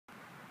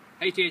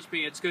Hey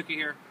THP, it's Cookie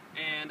here,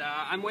 and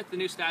I'm with the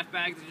new staff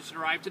bag that just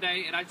arrived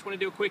today, and I just want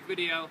to do a quick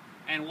video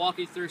and walk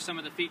you through some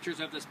of the features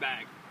of this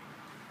bag.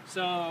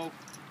 So,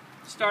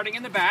 starting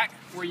in the back,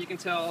 where you can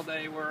tell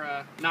they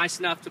were nice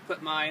enough to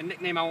put my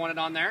nickname I wanted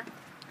on there.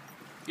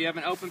 You have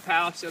an open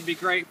pouch. It would be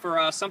great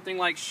for something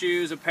like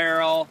shoes,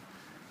 apparel,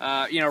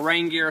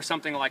 rain gear, or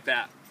something like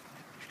that.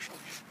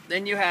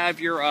 Then you have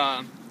your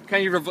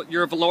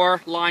your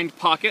velour-lined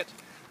pocket.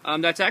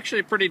 That's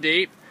actually pretty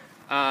deep,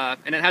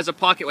 and it has a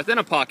pocket within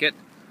a pocket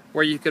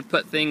where you could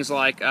put things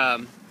like,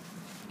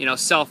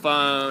 cell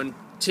phone,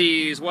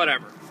 teas,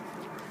 whatever.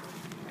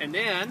 And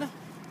then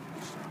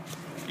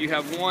you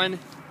have one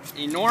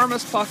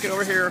enormous pocket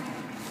over here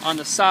on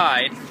the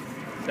side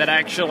that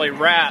actually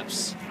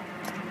wraps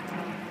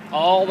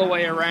all the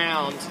way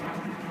around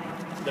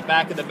the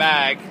back of the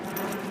bag,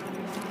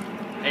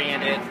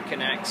 and it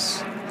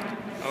connects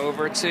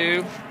over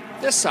to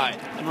this side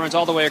and runs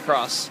all the way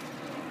across.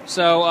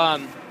 So,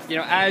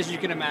 as you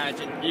can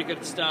imagine, you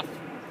could stuff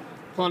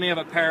plenty of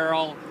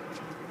apparel,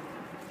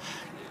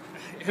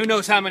 who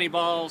knows how many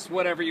balls,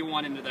 whatever you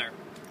want into there.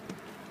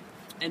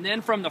 And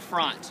then from the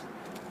front,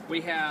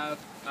 we have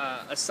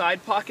a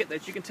side pocket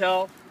that you can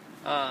tell,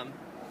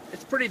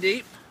 it's pretty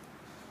deep.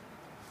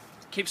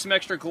 Keep some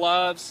extra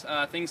gloves,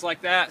 things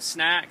like that,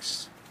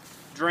 snacks,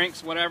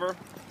 drinks, whatever.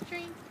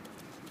 Drink.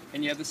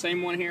 And you have the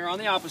same one here on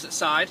the opposite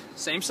side,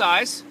 same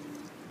size.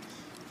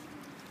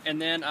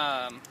 And then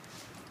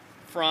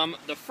from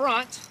the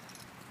front,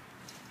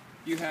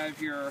 you have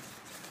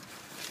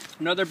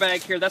another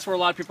bag here. That's where a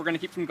lot of people are going to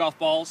keep some golf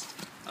balls,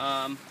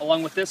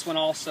 along with this one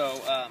also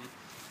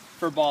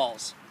for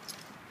balls.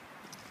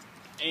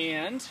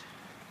 And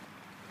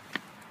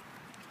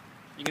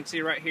you can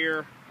see right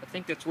here, I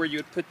think that's where you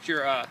would put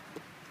your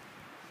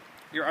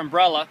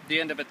umbrella,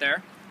 the end of it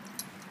there.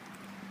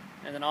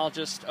 And then I'll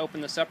just open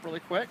this up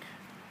really quick.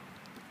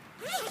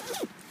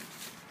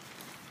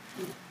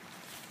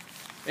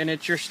 And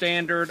it's your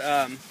standard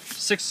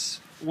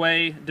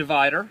 6-way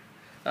divider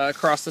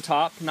across the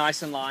top,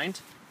 nice and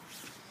lined.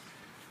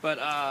 But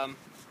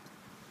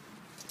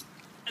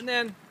and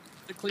then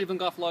the Cleveland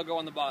Golf logo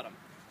on the bottom.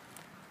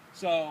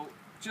 So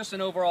just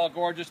an overall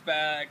gorgeous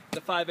bag,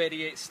 the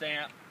 588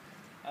 stamp.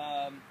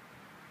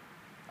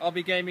 I'll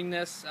be gaming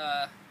this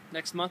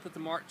next month at the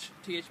March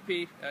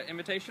THP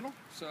Invitational.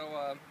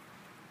 So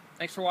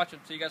thanks for watching.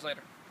 See you guys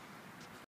later.